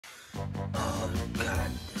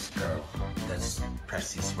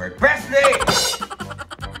Press this word. Presley!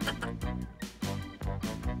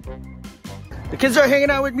 The kids are hanging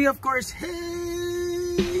out with me, of course.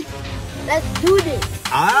 Hey! Let's do this.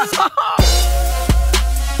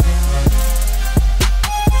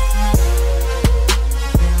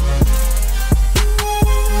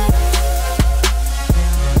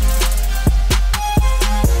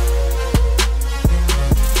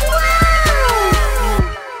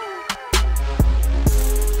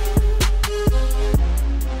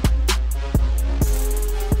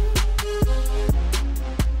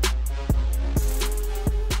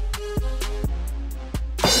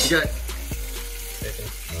 Good.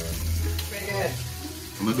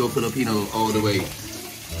 I'm gonna go Filipino all the way.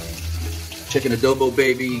 Chicken adobo,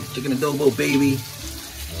 baby. Chicken adobo, baby.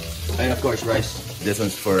 And of course, rice. This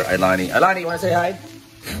one's for Ailani. Ailani, you wanna say hi?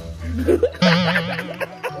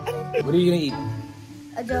 What are you gonna eat?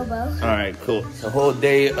 Adobo. All right, cool. It's a whole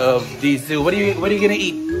day of these two. What are you gonna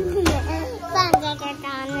eat?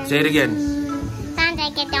 Say it again.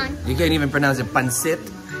 You can't even pronounce it. Pansit.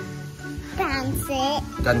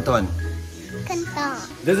 Canton.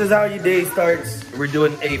 This is how your day starts. We're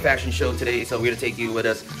doing a fashion show today, so we're gonna take you with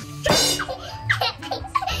us.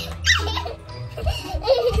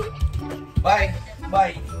 Bye.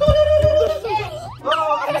 Bye.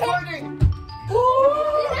 Oh, I'm recording.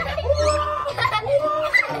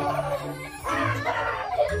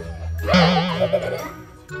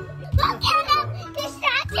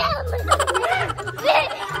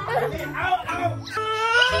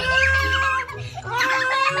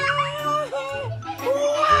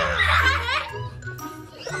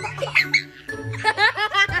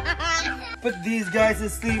 Put these guys to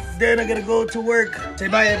sleep, then I gotta go to work. Say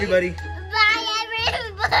bye, everybody. Bye,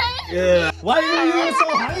 everybody. Yeah. Why are you so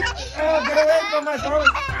hyped? Oh, get away from my phone.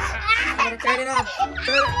 I gotta turn it off.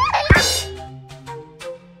 Turn it.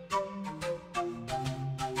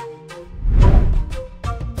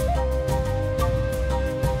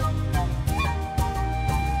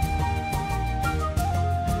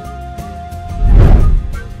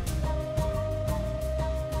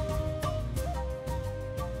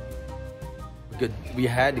 Good. We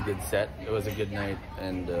had a good set. It was a good night,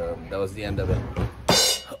 and that was the end of it.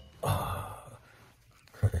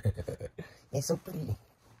 It's so pretty.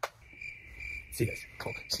 See you guys.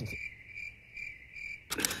 Cool.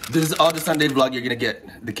 This is all the Sunday vlog you're gonna get.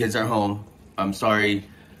 The kids are home. I'm sorry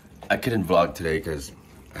I couldn't vlog today because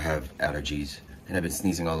I have allergies and I've been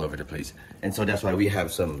sneezing all over the place. And so that's why we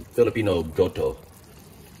have some Filipino goto.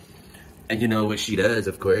 And you know what she does,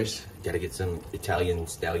 of course. Gotta get some Italian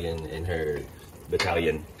stallion in her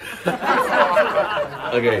battalion.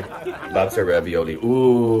 Okay, lobster ravioli.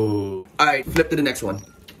 Ooh. All right, flip to the next one.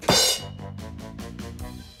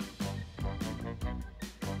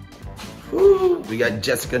 Woo. We got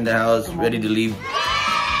Jessica in the house, ready to leave.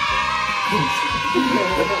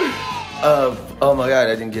 Oh my God,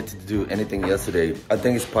 I didn't get to do anything yesterday. I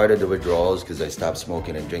think it's part of the withdrawals because I stopped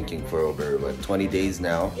smoking and drinking for over, what, 20 days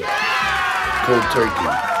now? Cold turkey.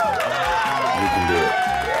 You can do it.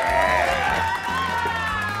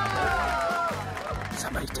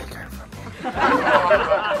 Somebody take her from me.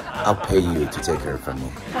 I'll pay you to take her from me.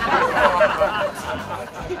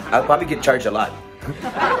 I'll probably get charged a lot.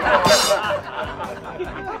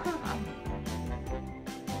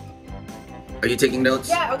 Are you taking notes?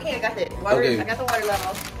 Yeah, okay, I got it. Water, Okay. I got the water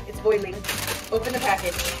level. It's boiling. Open the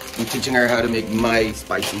package. I'm teaching her how to make my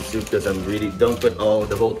spicy soup because I'm really, don't put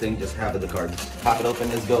the whole thing, just half of the carbs. Pop it open,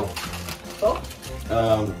 let's go. Oh?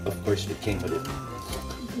 Of course it came with it.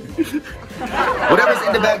 Whatever's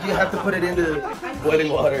in the bag, you have to put it into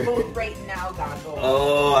boiling water. Right now, Gago.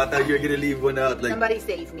 Oh, I thought you were gonna leave one out. Like, somebody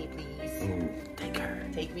save me, please. Take her.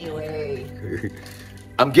 Take me away.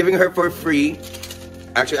 I'm giving her for free.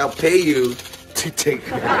 Actually, I'll pay you to take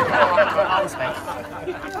her.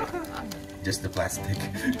 Just the plastic.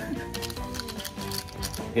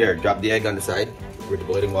 Here, drop the egg on the side where the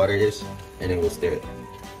boiling water is, and then we'll stir it.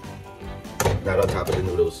 Not on top of the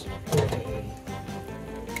noodles.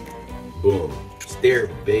 Boom. Stir,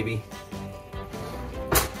 baby.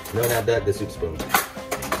 No, not that, the soup spoon.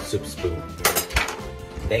 Soup spoon.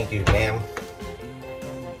 Thank you, ma'am.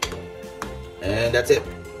 And that's it.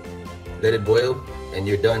 Let it boil, and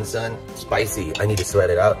you're done, son. Spicy. I need to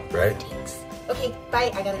sweat it out, right? Thanks. Okay,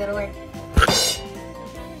 bye. I gotta go to work.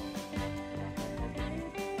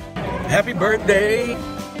 Happy birthday!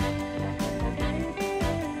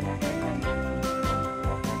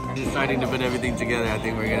 Deciding to put everything together. I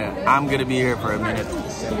think I'm gonna be here for a minute.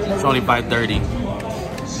 It's only 5:30.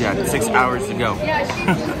 Yeah, 6 hours to go.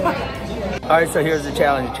 Alright, so here's the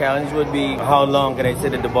challenge. The challenge would be, how long can I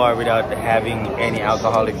sit at the bar without having any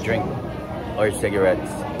alcoholic drink? or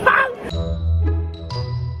cigarettes.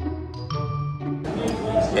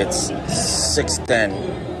 It's 6:10.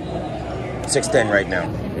 6:10 right now.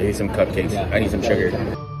 I need some cupcakes. I need some sugar.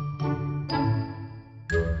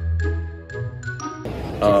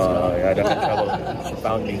 Oh, yeah, that's in trouble. She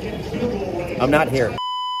found me. I'm not here.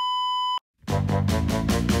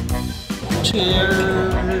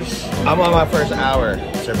 Cheers! I'm on my first hour.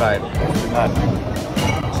 Survive.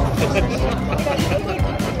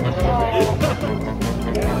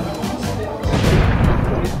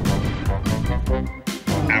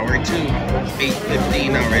 Hour 2,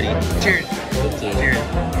 8:15 already. Cheers! Cheers!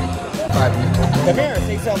 Come here,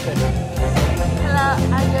 say something. Hello,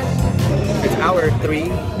 It's hour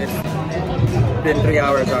 3. It's been 3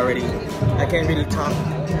 hours already. I can't really talk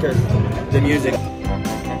because the music.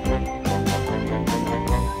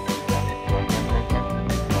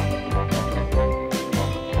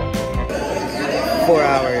 Four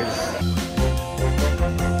hours.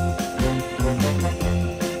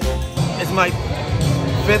 It's my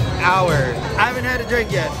 5th hour. I haven't had a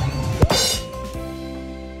drink yet.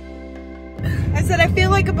 I said I feel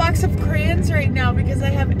like a box of crayons right now because I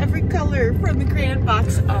have every color from the crayon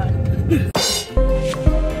box on. It's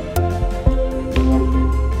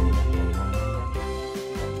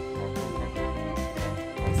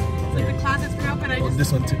like the closets were open.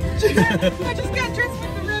 This one too. I just got dressed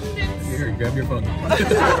with the remnants. Here, grab your phone.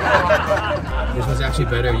 This one's actually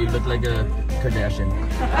better. You look like a Kardashian.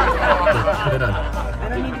 Put it on. I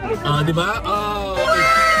don't need to be a Diba? Oh,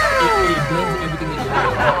 it blends everything that you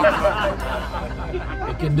have.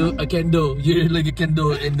 I can do. You're like a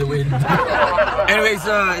candle in the wind. Anyways,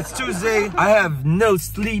 it's Tuesday. I have no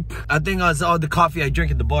sleep. I think it's all the coffee I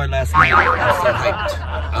drank at the bar last night. I'm so hyped.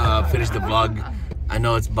 Finished the vlog. I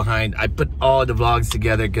know it's behind. I put all the vlogs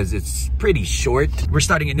together because it's pretty short. We're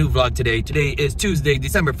starting a new vlog today. Today is Tuesday,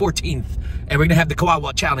 December 14th. And we're gonna have the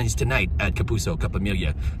Kawawa challenge tonight at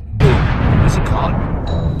𝐻𝐻𝐻𝐻𝐻𝐻𝐻𝐻𝐻𝐻𝐻𝐻𝐻𝐻𝐻𝐻. Boom. What's it called?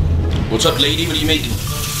 What's up, lady? What are you making?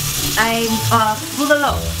 I'm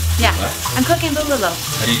bulalo. Yeah, What? I'm cooking bulalo.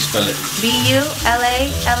 How do you spell it?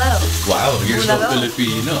 B-U-L-A-L-O. Wow, you're so Bulalo.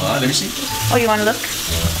 Filipino, huh? Let me see. Oh, you want to look?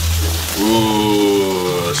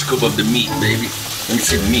 Ooh, scoop up the meat, baby. Let me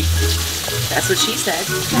see the meat. That's what she said.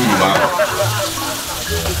 Wow.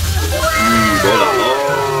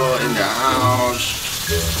 Bulalo in the house.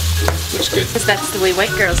 Looks good. Because that's the way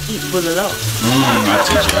white girls eat bulalo. I'll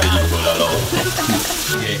teach you how to eat bulalo.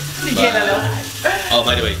 Okay. Oh,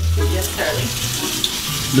 by the way. Yes, darling.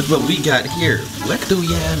 Look what we got here. What do we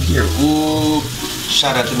have here? Ooh,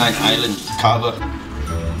 shout out to Night Island Kava.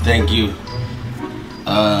 Thank you.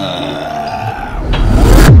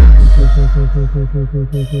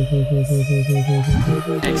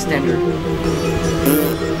 Extender.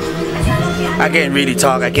 I can't really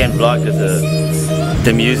talk. I can't vlog because of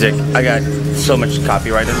the music. I got so much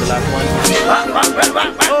copyright in the last one.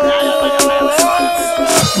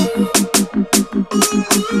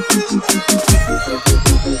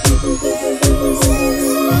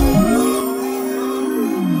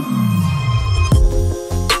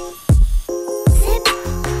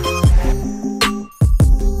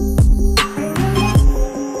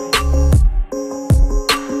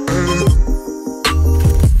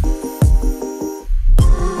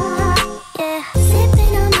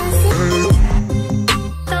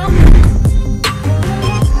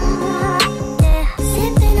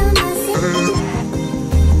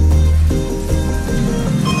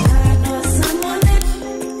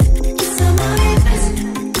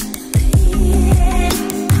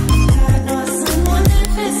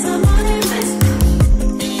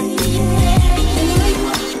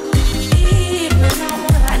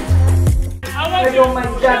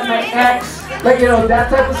 My ex, like, you know, that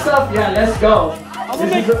type of stuff. Yeah, let's go.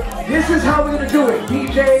 This is how we're gonna do it.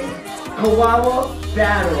 DJ Kawawa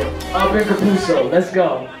battle up in 𝐻𝐻𝐻𝐻𝐻. Let's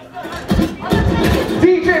go.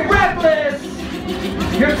 DJ Reckless,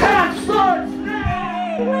 your time starts now.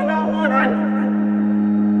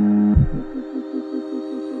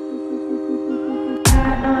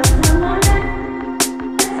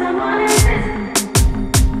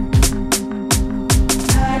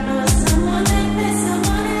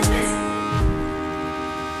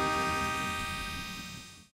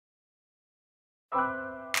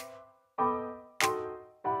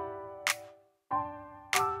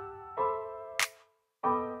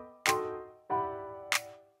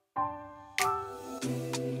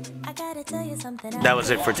 That was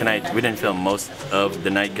it for tonight. We didn't film most of the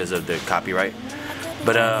night because of the copyright.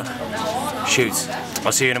 But shoots.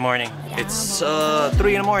 I'll see you in the morning. It's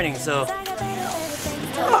 3 in the morning, so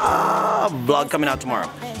vlog coming out tomorrow.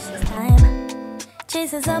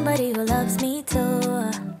 Chasing somebody who loves me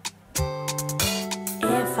too.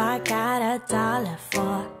 got $1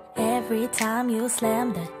 for every time you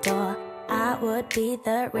slam the door. I would be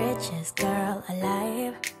the richest girl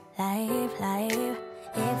alive, life, life.